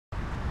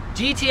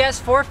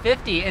GTS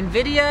 450.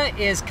 NVIDIA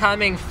is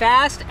coming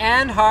fast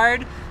and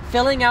hard,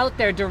 filling out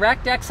their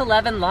DirectX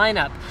 11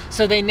 lineup.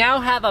 So they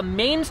now have a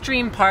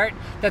mainstream part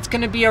that's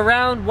going to be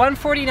around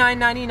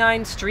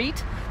 $149.99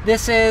 street.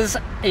 This is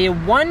a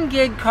 1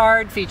 gig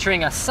card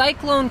featuring a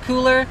Cyclone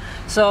cooler.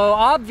 So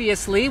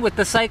obviously with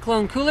the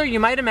Cyclone cooler, you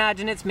might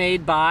imagine it's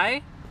made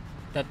by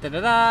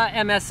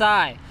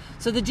MSI.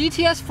 So the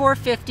GTS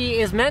 450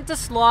 is meant to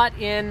slot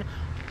in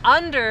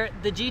under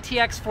the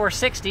GTX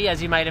 460,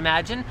 as you might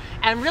imagine,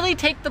 and really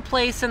take the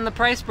place in the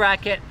price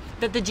bracket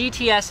that the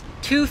GTS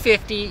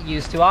 250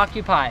 used to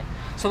occupy.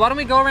 So why don't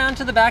we go around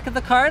to the back of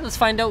the card? Let's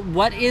find out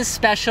what is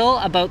special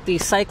about the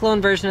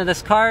Cyclone version of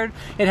this card.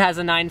 It has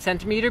a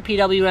 9cm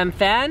PWM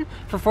fan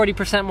for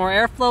 40% more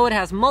airflow. It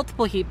has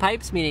multiple heat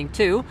pipes, meaning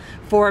 2,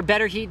 for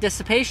better heat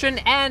dissipation,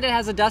 and it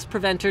has a dust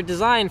preventer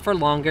design for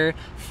longer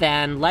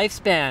fan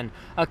lifespan.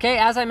 Okay,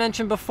 as I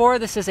mentioned before,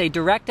 this is a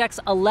DirectX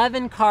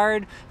 11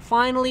 card,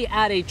 finally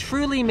at a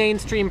truly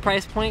mainstream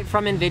price point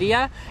from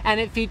NVIDIA,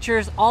 and it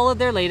features all of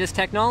their latest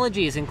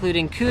technologies,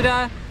 including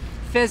CUDA,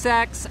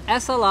 PhysX,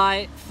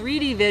 SLI,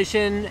 3D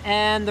Vision,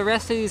 and the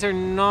rest of these are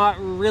not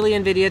really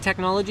NVIDIA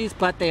technologies,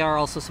 but they are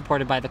also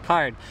supported by the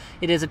card.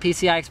 It is a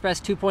PCI Express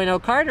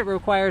 2.0 card. It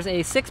requires a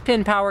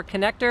 6-pin power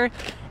connector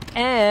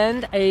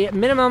and a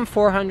minimum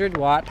 400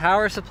 watt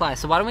power supply.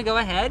 So why don't we go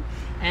ahead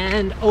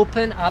and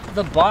open up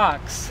the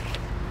box.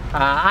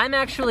 I'm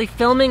actually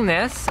filming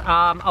this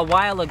a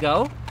while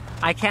ago.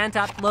 I can't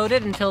upload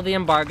it until the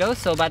embargo,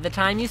 so by the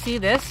time you see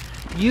this,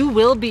 you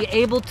will be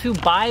able to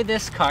buy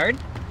this card.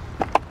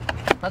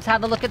 Let's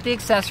have a look at the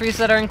accessories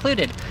that are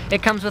included.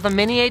 It comes with a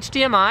mini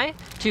HDMI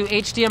to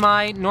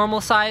HDMI normal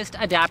sized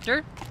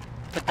adapter.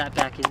 Put that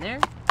back in there.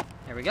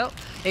 There we go.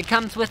 It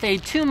comes with a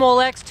 2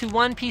 Molex to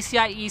 1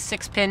 PCIe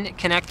 6-pin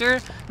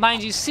connector.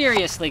 Mind you,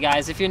 seriously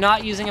guys, if you're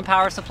not using a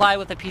power supply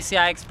with a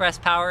PCI Express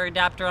power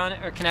adapter on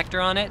it or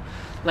connector on it,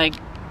 like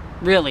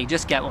really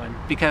just get one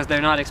because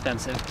they're not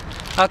expensive.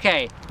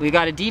 Okay, we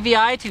got a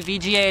DVI to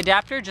VGA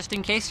adapter just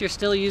in case you're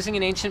still using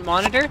an ancient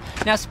monitor.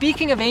 Now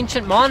speaking of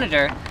ancient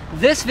monitor,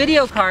 this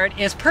video card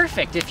is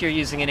perfect if you're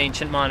using an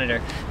ancient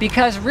monitor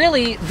because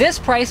really this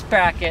price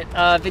bracket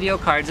of video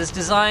cards is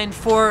designed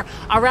for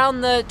around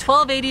the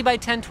 1280 by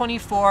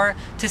 1024 to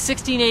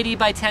 1680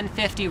 by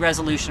 1050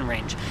 resolution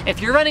range.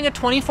 If you're running a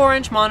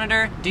 24-inch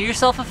monitor, do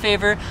yourself a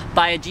favor,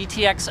 buy a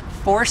GTX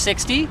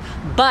 460,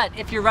 but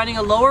if you're running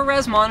a lower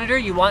res monitor,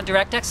 you want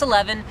DirectX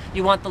 11,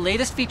 you want the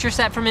latest feature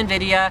set from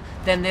NVIDIA,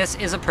 then this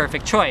is a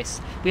perfect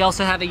choice. We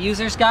also have a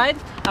user's guide,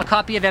 a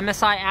copy of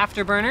MSI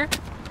Afterburner,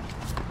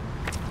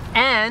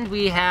 and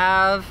we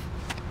have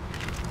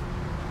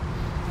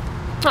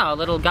a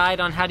little guide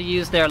on how to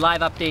use their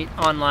live update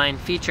online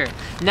feature.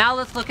 Now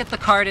let's look at the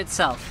card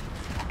itself.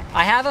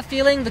 I have a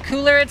feeling the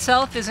cooler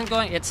itself isn't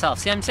going itself.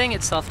 See, I'm saying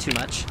itself too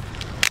much.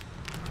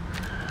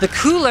 The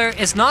cooler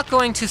is not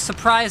going to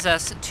surprise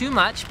us too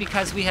much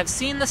because we have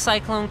seen the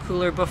Cyclone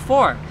cooler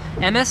before.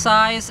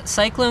 MSI's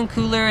Cyclone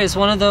cooler is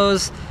one of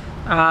those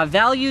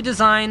value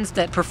designs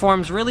that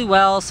performs really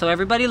well, so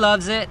everybody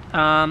loves it.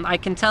 I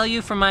can tell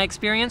you from my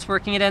experience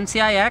working at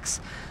NCIX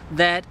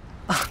that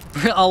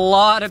a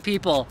lot of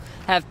people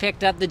have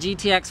picked up the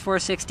GTX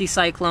 460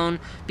 Cyclone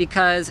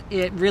because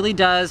it really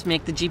does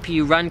make the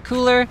GPU run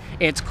cooler,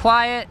 it's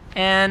quiet,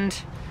 and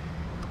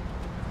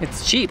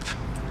it's cheap.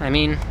 I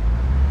mean,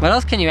 what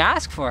else can you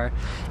ask for?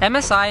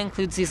 MSI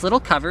includes these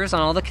little covers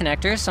on all the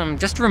connectors, so I'm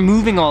just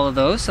removing all of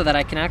those so that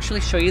I can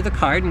actually show you the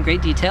card in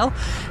great detail.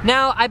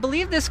 Now, I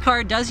believe this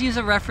card does use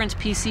a reference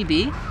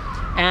PCB,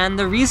 and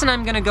the reason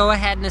I'm going to go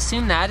ahead and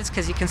assume that is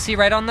because you can see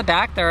right on the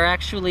back there are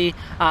actually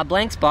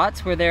blank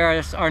spots where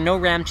there are no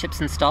RAM chips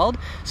installed.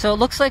 So it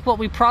looks like what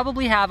we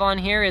probably have on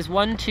here is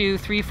 1, 2,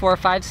 3, 4,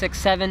 5, 6,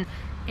 7,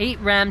 8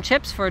 RAM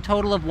chips for a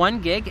total of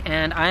 1 gig,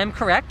 and I am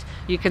correct.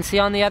 You can see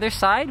on the other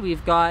side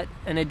we've got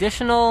an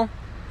additional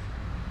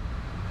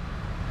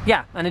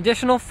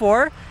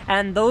 4,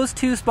 and those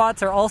 2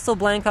 spots are also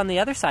blank on the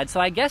other side. So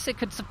I guess it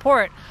could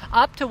support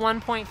up to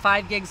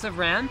 1.5 gigs of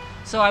RAM.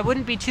 So I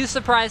wouldn't be too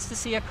surprised to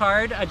see a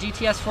card, a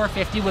GTS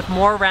 450 with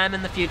more RAM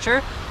in the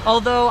future.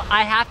 Although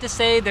I have to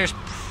say there's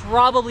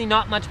probably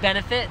not much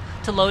benefit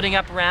to loading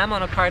up RAM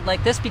on a card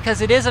like this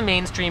because it is a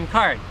mainstream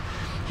card.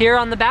 Here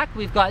on the back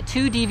we've got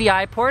 2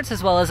 DVI ports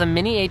as well as a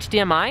mini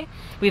HDMI.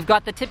 We've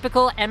got the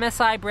typical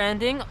MSI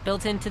branding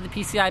built into the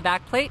PCI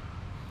backplate.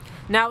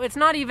 Now, it's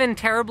not even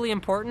terribly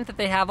important that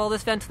they have all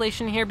this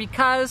ventilation here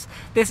because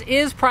this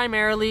is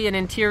primarily an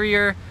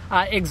interior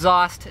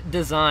exhaust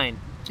design.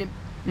 It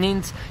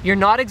means you're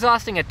not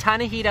exhausting a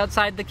ton of heat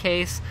outside the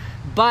case,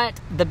 but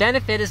the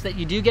benefit is that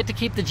you do get to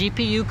keep the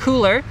GPU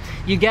cooler.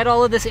 You get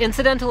all of this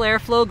incidental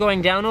airflow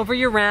going down over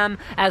your RAM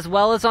as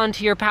well as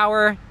onto your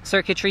power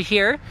circuitry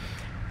here.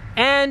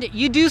 And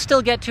you do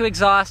still get to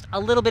exhaust a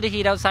little bit of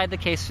heat outside the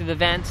case through the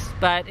vents,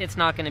 but it's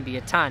not going to be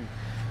a ton.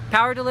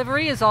 Power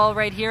delivery is all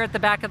right here at the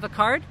back of the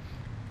card.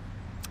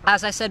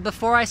 As I said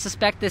before, I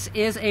suspect this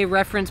is a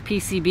reference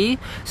PCB,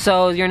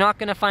 so you're not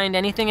going to find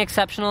anything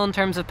exceptional in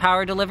terms of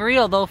power delivery,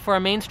 although for a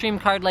mainstream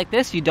card like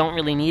this, you don't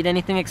really need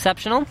anything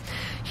exceptional.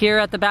 Here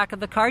at the back of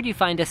the card, you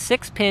find a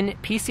 6-pin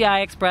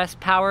PCI Express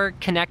power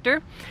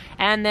connector,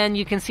 and then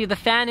you can see the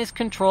fan is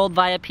controlled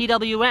via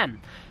PWM.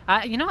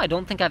 You know, I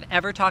don't think I've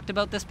ever talked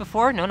about this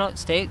before. No,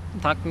 stay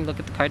talking, look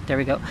at the card, there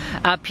we go.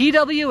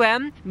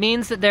 PWM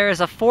means that there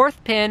is a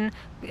 4th pin.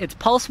 It's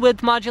pulse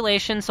width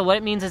modulation, so what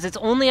it means is it's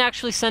only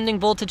actually sending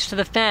voltage to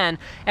the fan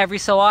every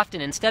so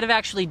often. Instead of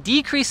actually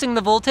decreasing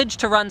the voltage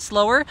to run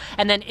slower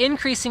and then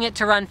increasing it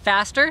to run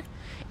faster,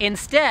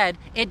 instead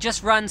it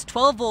just runs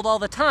 12 volt all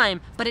the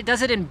time, but it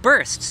does it in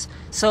bursts.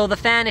 So the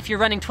fan, if you're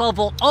running 12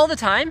 volt all the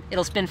time,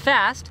 it'll spin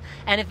fast,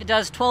 and if it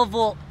does 12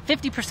 volt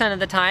 50% of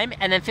the time,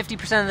 and then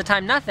 50% of the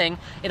time nothing,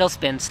 it'll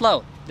spin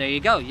slow. There you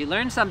go, you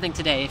learned something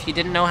today if you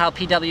didn't know how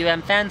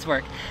PWM fans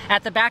work.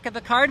 At the back of the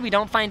card, we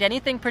don't find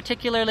anything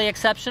particularly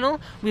exceptional.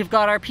 We've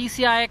got our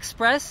PCI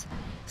Express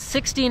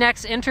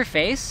 16X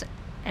interface,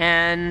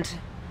 and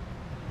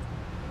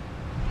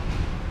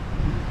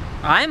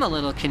I'm a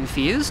little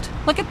confused.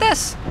 Look at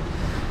this.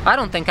 I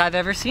don't think I've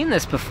ever seen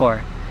this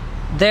before.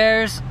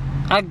 There's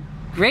a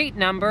great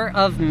number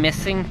of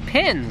missing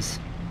pins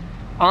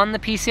on the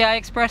PCI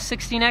Express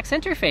 16X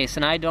interface,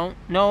 and I don't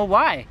know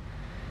why.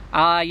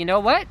 You know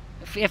what?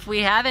 If we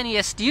have any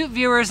astute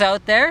viewers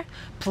out there,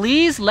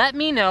 please let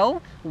me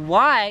know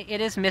why it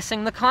is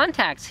missing the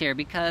contacts here,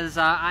 because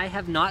I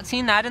have not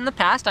seen that in the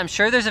past. I'm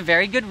sure there's a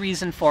very good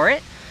reason for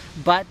it,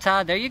 but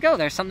there you go.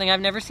 There's something I've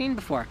never seen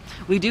before.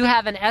 We do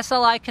have an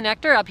SLI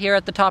connector up here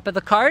at the top of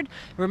the card.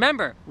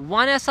 Remember,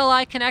 one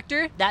SLI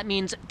connector, that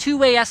means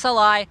two-way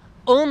SLI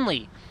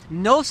only.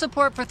 No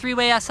support for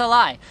three-way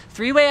SLI.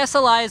 Three-way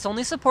SLI is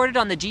only supported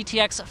on the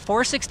GTX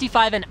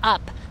 465 and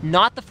up,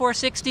 not the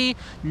 460,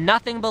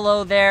 nothing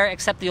below there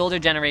except the older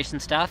generation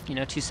stuff, you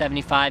know,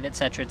 275,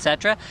 etc.,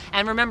 etc.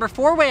 And remember,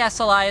 four-way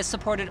SLI is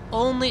supported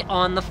only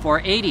on the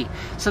 480.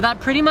 So that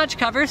pretty much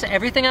covers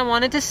everything I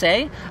wanted to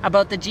say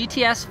about the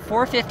GTS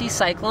 450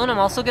 Cyclone. I'm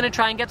also going to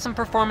try and get some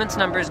performance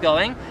numbers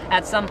going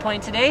at some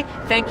point today.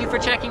 Thank you for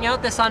checking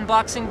out this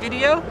unboxing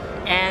video,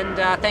 and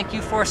thank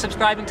you for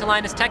subscribing to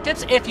Linus Tech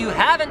Tips. If you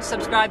haven't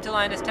subscribed to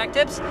Linus Tech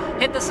Tips,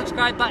 hit the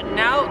subscribe button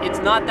now. It's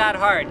not that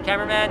hard.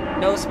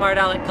 Cameraman, no smart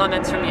aleck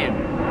comments from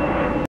you.